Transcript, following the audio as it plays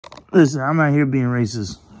Listen, I'm not here being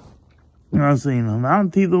racist. You know what I'm saying? A lot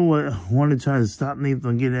of people want to try to stop me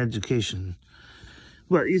from getting education.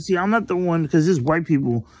 But you see, I'm not the one, because there's white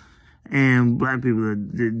people and black people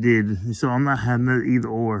that did. So I'm not having that either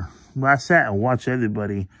or. But I sat and watched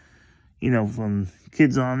everybody, you know, from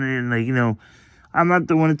kids on it. And like, you know, I'm not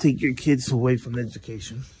the one to take your kids away from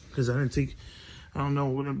education. Because I don't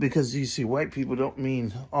know, because you see, white people don't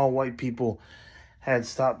mean all white people had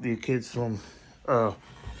stopped your kids from,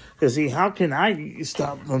 because see, how can I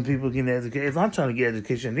stop when people getting educated? If I'm trying to get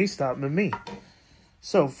education, they stopping me.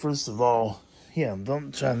 So, first of all, yeah,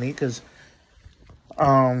 don't try me, because,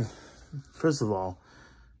 first of all,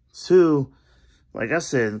 two, like I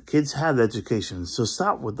said, kids have education, so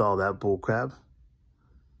stop with all that bullcrap.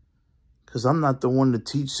 Because I'm not the one to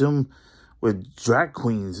teach them with drag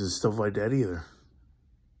queens and stuff like that either.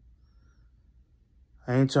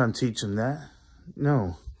 I ain't trying to teach them that.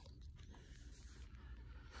 No.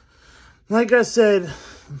 Like I said,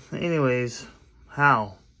 anyways,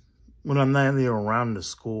 how? When I'm not even around the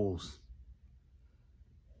schools.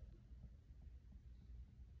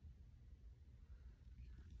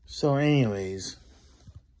 So anyways,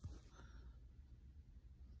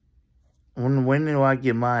 when do I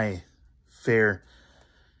get my fair,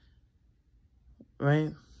 right?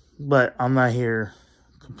 But I'm not here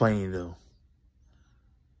complaining though.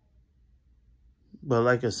 But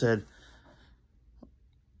like I said,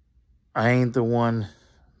 I ain't the one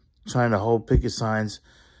trying to hold picket signs,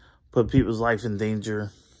 put people's life in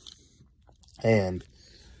danger, and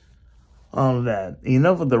all of that.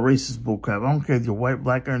 Enough of the racist bullcrap. I don't care if you're white,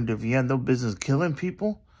 black, or if you have no business killing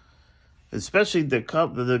people, especially the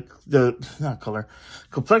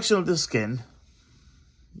complexion of the skin,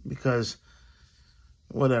 because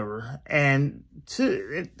whatever. And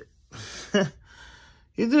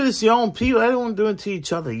you do this to your own people. Everyone doing it to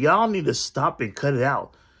each other. Y'all need to stop and cut it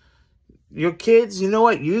out. Your kids, you know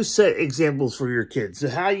what? You set examples for your kids. So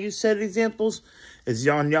how you set examples is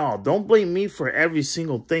on y'all. Don't blame me for every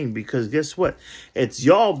single thing, because guess what? It's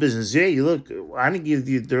y'all business. Yeah, you look, I didn't give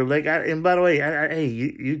you their leg. And by the way, hey,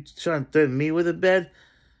 you trying to threaten me with a bed?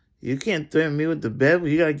 You can't threaten me with the bed.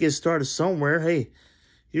 You got to get started somewhere. Hey,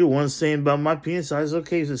 you the one saying about my penis size.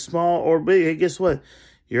 Okay, is it small or big? Hey, guess what?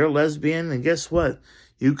 You're a lesbian, and guess what?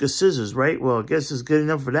 You could scissors, right? Well, I guess it's good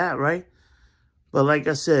enough for that, right? But like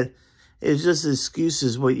I said, it's just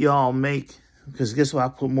excuses what y'all make. Because guess what? I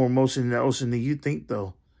put more motion in the ocean than you think,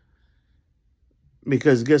 though.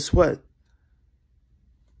 Because guess what?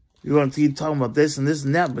 You're going to keep talking about this and this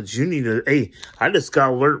and that, but you need to, hey, I just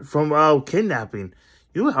got alert from kidnapping.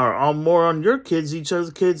 You are on more on your kids, each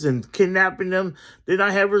other's kids, and kidnapping them than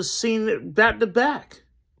I ever seen back to back.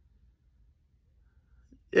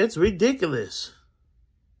 It's ridiculous.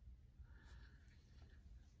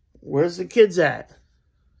 Where's the kids at?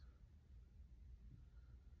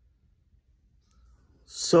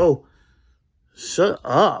 So, shut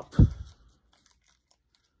up.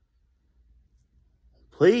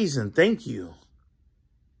 Please and thank you.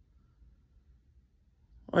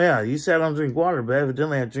 Oh yeah, you said I don't drink water, but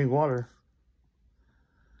evidently I drink water.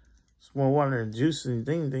 It's more water than juice than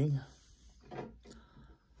anything.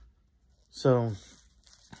 So,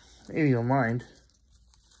 if you don't mind,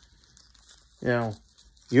 you know,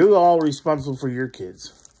 you're all responsible for your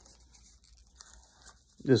kids.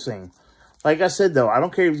 Just saying. Like I said, though, I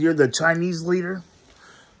don't care if you're the Chinese leader,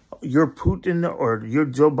 you're Putin, or you're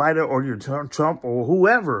Joe Biden, or you're Trump, or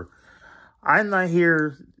whoever. I'm not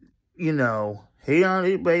here, you know, hey on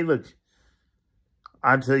anybody. Look,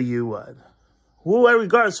 I tell you what, whoever,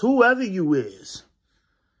 regardless, whoever you is,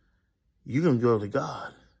 you can go to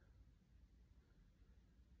God.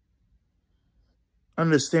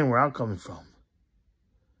 Understand where I'm coming from.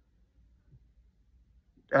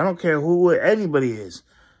 I don't care who anybody is.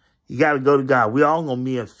 You got to go to God. We all going to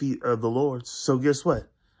be at feet of the Lord. So guess what?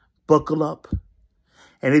 Buckle up.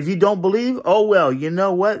 And if you don't believe, oh, well, you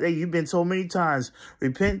know what? Hey, you've been told many times,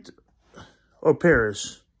 repent or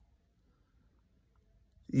perish.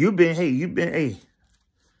 You've been.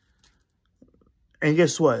 And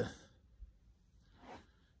guess what?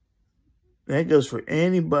 That goes for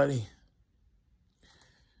anybody.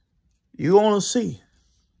 You're going to see.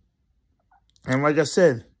 And like I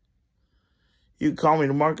said, you call me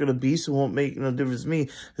the mark of the beast, it won't make no difference to me,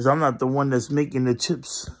 because I'm not the one that's making the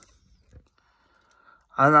chips.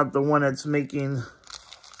 I'm not the one that's making,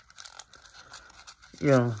 you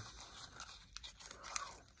know,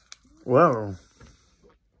 well,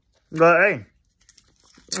 but hey,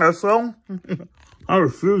 that's all. I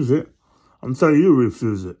refuse it. I'm telling you,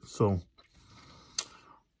 refuse it. So,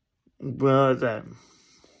 but that,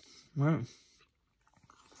 right.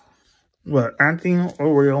 But acting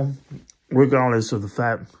or real, regardless of the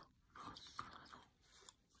fact,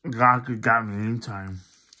 God could got me anytime.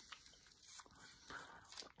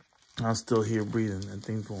 I'm still here breathing and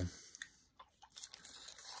thankful.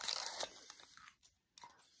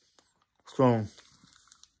 So,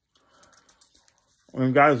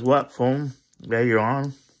 when God's what phone that you're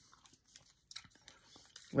on,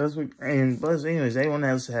 that's what, and plus, anyways, everyone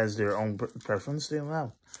else has their own preference. They're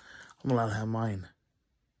allowed. I'm allowed to have mine.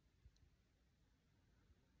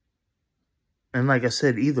 And like I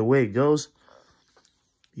said, either way it goes,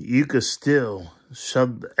 you could still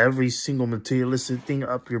shove every single materialistic thing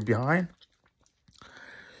up your behind.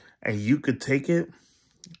 And you could take it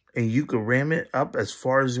and you could ram it up as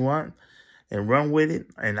far as you want and run with it.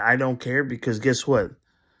 And I don't care, because guess what?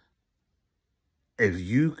 If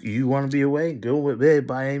you want to be away, go with it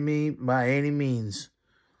by any means.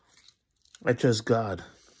 I trust God.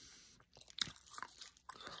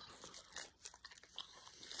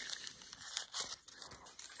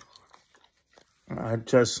 I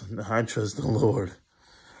trust the Lord.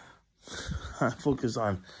 I focus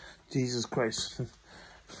on Jesus Christ.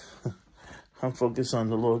 I'm focused on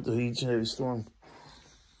the Lord through each and every storm.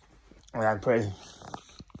 And I pray.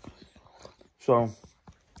 So,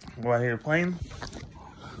 right here playing.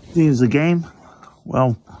 Think it's a game?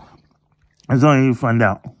 Well, it's only you find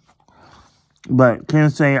out. But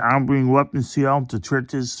can't say I'm bringing weapons to y'all, to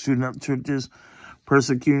churches, shooting up churches,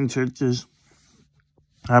 persecuting churches.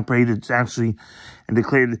 I pray to actually and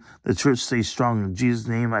declare the church stay strong. In Jesus'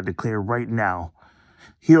 name, I declare right now,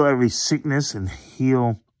 heal every sickness and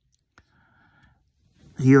heal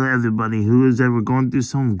everybody who is ever going through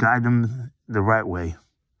something. Guide them the right way.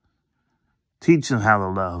 Teach them how to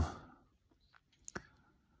love.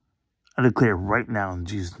 I declare right now in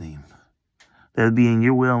Jesus' name, let it be in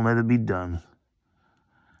your will and let it be done.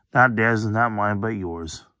 Not theirs and not mine, but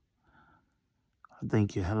yours. I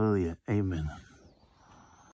thank you. Hallelujah. Amen.